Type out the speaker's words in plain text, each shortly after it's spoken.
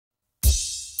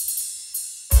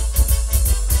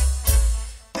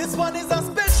one is a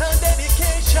special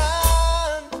dedication.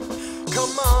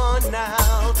 Come on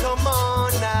now, come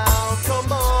on now,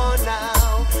 come on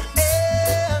now.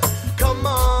 Yeah, come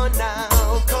on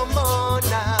now, come on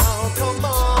now, come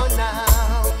on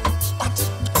now.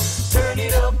 Turn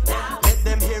it up now. Let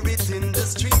them hear it in the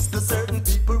streets. To certain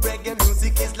people, reggae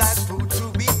music is like food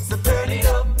to eat. So turn it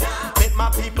up now. Let my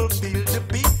people feel the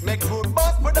beat. Make road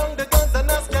boss put down the guns and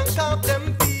us can count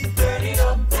them feet. Turn it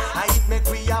up now. I eat, make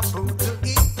we have food to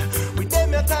eat. With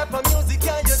them your type of music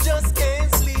and you just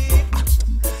can't sleep.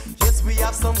 Yes, we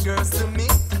have some girls to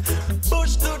meet.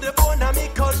 Bush to the bone and me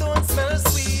cologne smell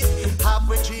sweet.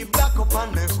 Halfway tree black up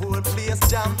and the whole place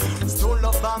jam. Stole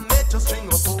up and metro string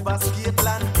up over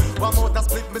Skateland. One more to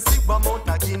split me see, one more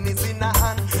to Guinness in a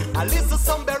hand. I listen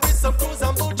some berries, some Cruz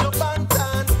and Bujo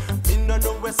Bantan. Me no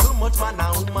know where so much man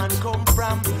and woman come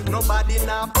from. Nobody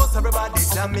now fuss, everybody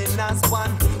jamming as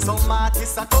one. Some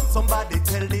artists a come, somebody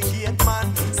tell the gate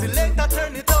man. Selector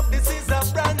turn it up, this is a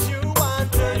brand new one.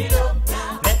 Turn it up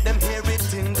now. Let them hear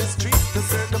it in the streets. To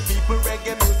certain people,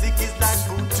 reggae music is like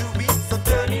food to eat. So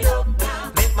turn it up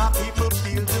now. Let my people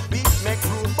feel the beat. Make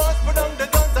room boss put down the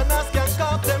guns and ask can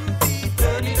carve them feet.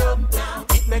 Turn it up now.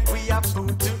 It make we have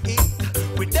food to eat.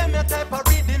 With them your type of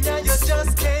rhythm, yeah, you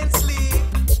just can't sleep.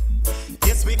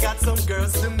 Yes, we got some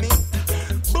girls to meet.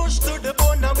 Bush to the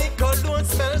bone and we cologne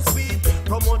smell sweet.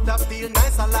 Promoter feel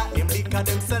nice, I like him, liquor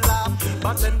them sell off.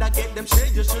 But when I get them share,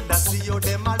 you should have see how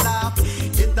them a laugh.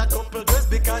 Get a couple girls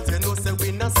because you know say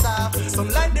we not soft. Some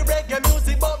like the reggae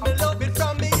music, but me love it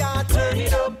from me heart. Turn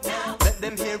it up now. Let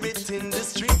them hear it in the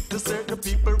street. To certain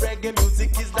people, reggae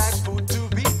music is like food to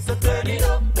eat. So turn it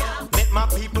up now. Let my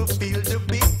people feel the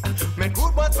beat. Make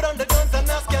good ones put on the guns and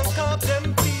ask can carve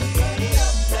them feet.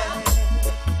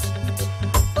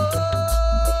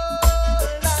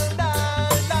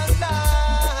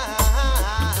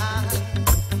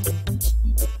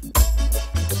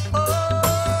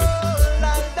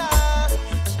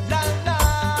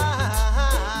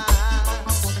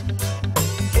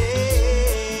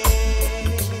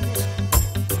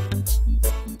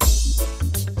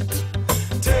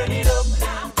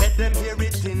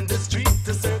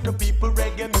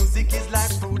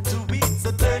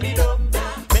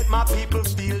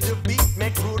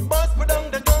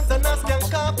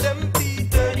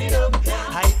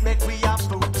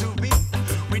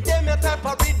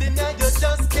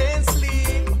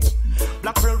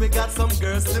 We got some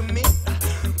girls to meet.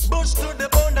 Bush to the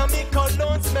bone and me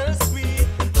cologne smell sweet.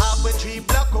 Halfway tree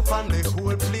black up and the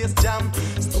whole place jam.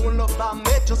 Stone up and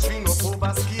metro string up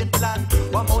over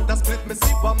Skateland. One mount a split me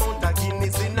see, one mount a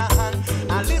Guinness in a hand.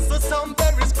 I listen some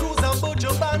berries, Cruz and Bujo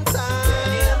Bantan.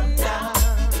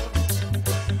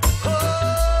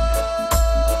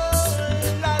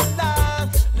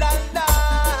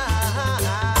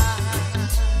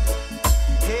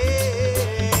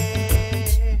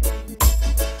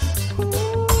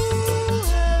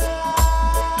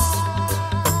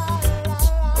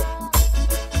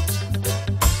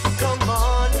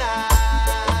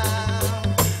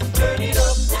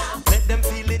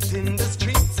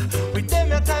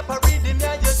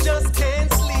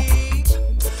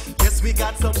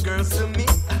 Some girls to meet.